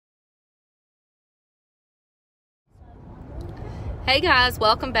Hey guys,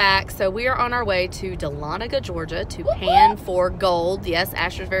 welcome back. So we are on our way to Dahlonega, Georgia to pan for gold. Yes,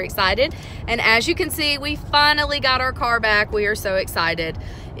 Asher's very excited. And as you can see, we finally got our car back. We are so excited.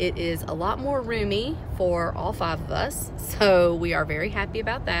 It is a lot more roomy for all 5 of us. So we are very happy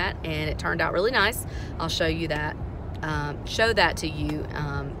about that. And it turned out really nice. I'll show you that. Show that to you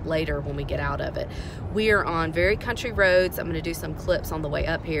later when we get out of it. We are on very country roads. I'm going to do some clips on the way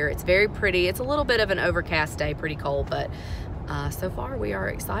up here. It's very pretty. It's a little bit of an overcast day, pretty cold, but so far we are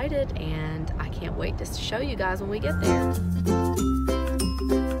excited and I can't wait to show you guys when we get there.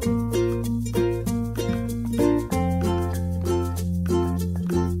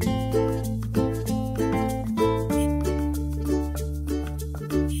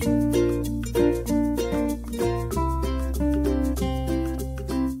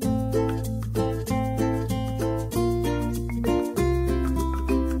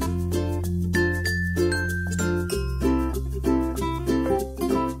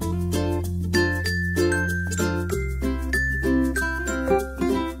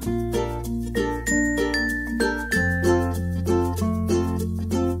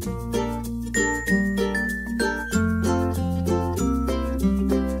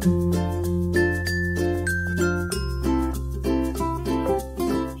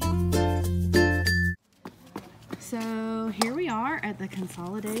 So here we are at the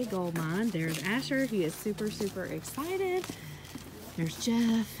Consolidated Gold Mine. There's Asher. He is super excited. There's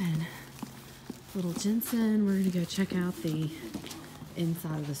Jeff and little Jensen. We're gonna go check out the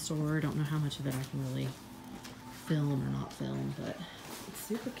inside of the store. I don't know how much of it I can really film or not film, but it's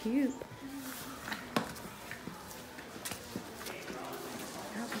super cute.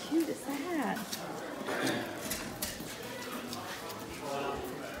 How cute is that?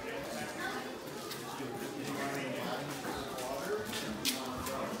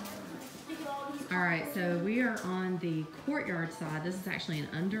 All right, so we are on the courtyard side. This is actually an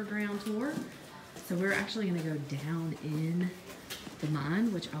underground tour. So we're actually gonna go down in the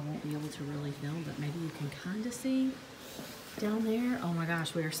mine, which I won't be able to really film, but maybe you can kind of see down there. Oh my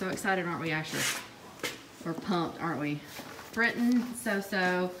gosh, we are so excited, aren't we, Asher? We're pumped, aren't we? Brenton,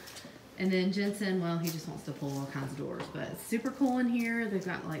 so. And then Jensen, well, he just wants to pull all kinds of doors, but it's super cool in here. They've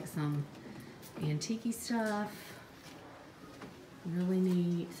got like some antique-y stuff. Really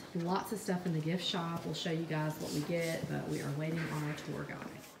neat. Lots of stuff in the gift shop. We'll show you guys what we get, but we are waiting on our tour guide.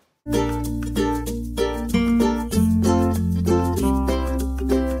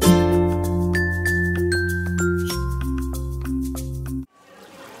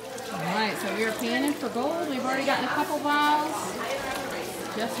 All right, so we are panning for gold. We've already gotten a couple vials.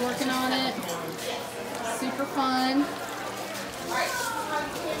 Just working on it. Super fun.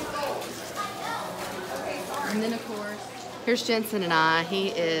 And then of course, here's Jensen and I. He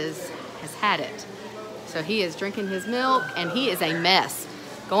has had it. So he is drinking his milk and he is a mess.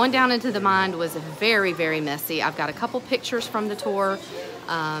 Going down into the mine was very messy. I've got a couple pictures from the tour.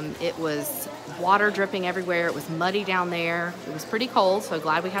 It was water dripping everywhere. It was muddy down there. It was pretty cold, so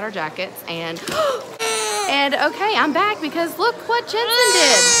glad we had our jackets. And okay, I'm back because look what Jensen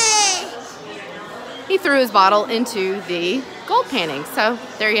did. He threw his bottle into the gold panning. So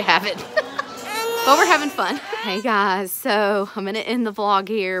there you have it. But we're having fun. Hey guys, so I'm gonna end the vlog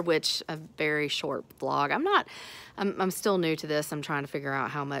here, which a very short vlog. I'm still new to this. I'm trying to figure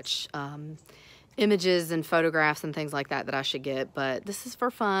out how much images and photographs and things like that I should get, but this is for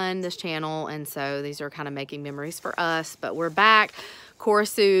fun, this channel, and so these are kind of making memories for us. But we're back.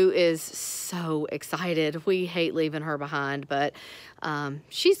 Corsu is so excited. We hate leaving her behind, but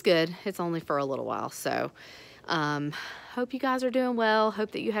she's good. It's only for a little while, so hope you guys are doing well.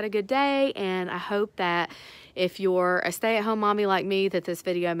 Hope that you had a good day, and I hope that if you're a stay-at-home mommy like me, that this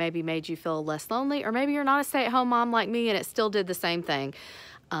video maybe made you feel less lonely, or maybe you're not a stay-at-home mom like me and it still did the same thing.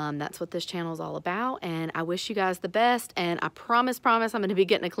 That's what this channel is all about, and I wish you guys the best, and I promise I'm going to be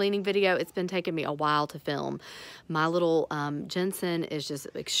getting a cleaning video. It's been taking me a while to film. My little Jensen is just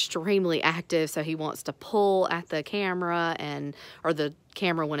extremely active, so he wants to pull at the camera or the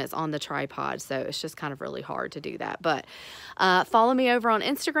camera when it's on the tripod, so it's just kind of really hard to do that. But follow me over on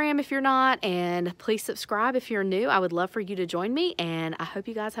Instagram if you're not, and please subscribe if you're new. I would love for you to join me, and I hope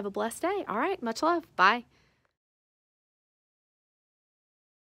you guys have a blessed day. All right, much love. Bye.